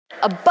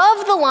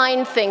above the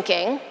line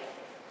thinking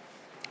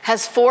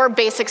has 4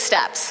 basic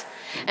steps.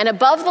 And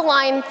above the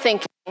line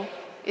thinking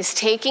is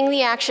taking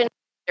the action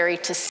necessary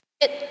to see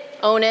it,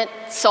 own it,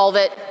 solve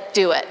it,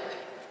 do it.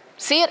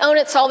 See it, own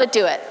it, solve it,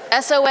 do it.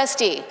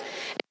 S.O.S.D.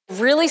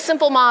 Really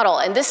simple model,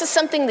 and this is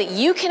something that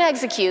you can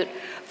execute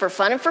for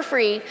fun and for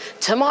free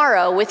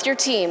tomorrow with your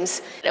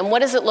teams. And what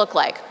does it look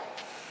like?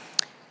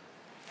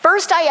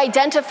 First, I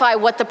identify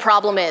what the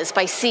problem is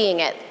by seeing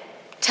it.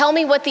 Tell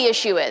me what the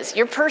issue is.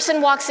 Your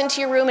person walks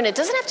into your room, and it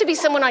doesn't have to be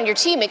someone on your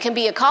team. It can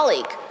be a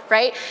colleague,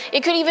 right?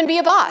 It could even be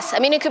a boss. I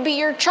mean, it could be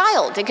your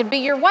child. It could be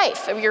your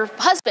wife or your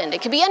husband.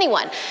 It could be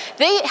anyone.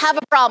 They have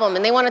a problem,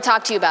 and they want to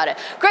talk to you about it.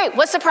 Great,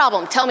 what's the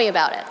problem? Tell me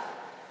about it.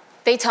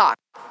 They talk.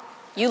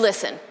 You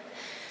listen.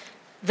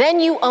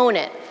 Then you own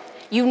it.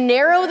 You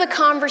narrow the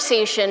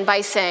conversation by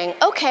saying,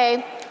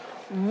 okay,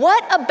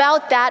 what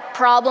about that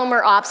problem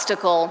or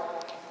obstacle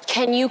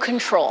can you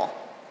control?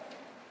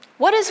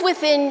 What is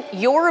within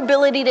your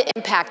ability to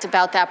impact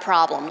about that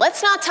problem?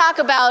 Let's not talk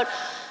about,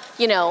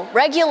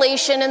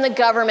 regulation in the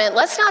government.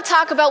 Let's not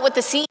talk about what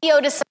the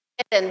CEO decided,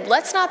 and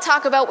let's not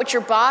talk about what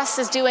your boss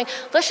is doing.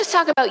 Let's just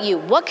talk about you.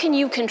 What can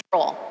you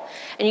control?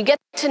 And you get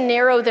to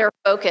narrow their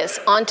focus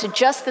onto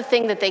just the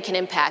thing that they can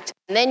impact,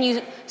 and then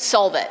you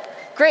solve it.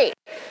 Great.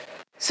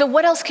 So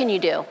what else can you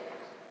do?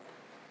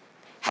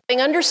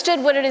 Having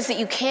understood what it is that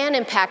you can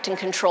impact and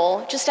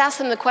control, just ask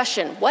them the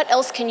question, what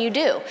else can you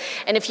do?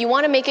 And if you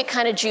want to make it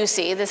kind of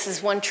juicy, this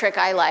is one trick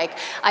I like,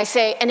 I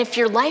say, and if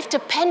your life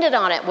depended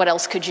on it, what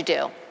else could you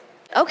do?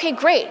 Okay,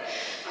 great.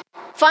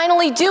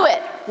 Finally, do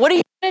it. What are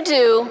you going to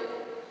do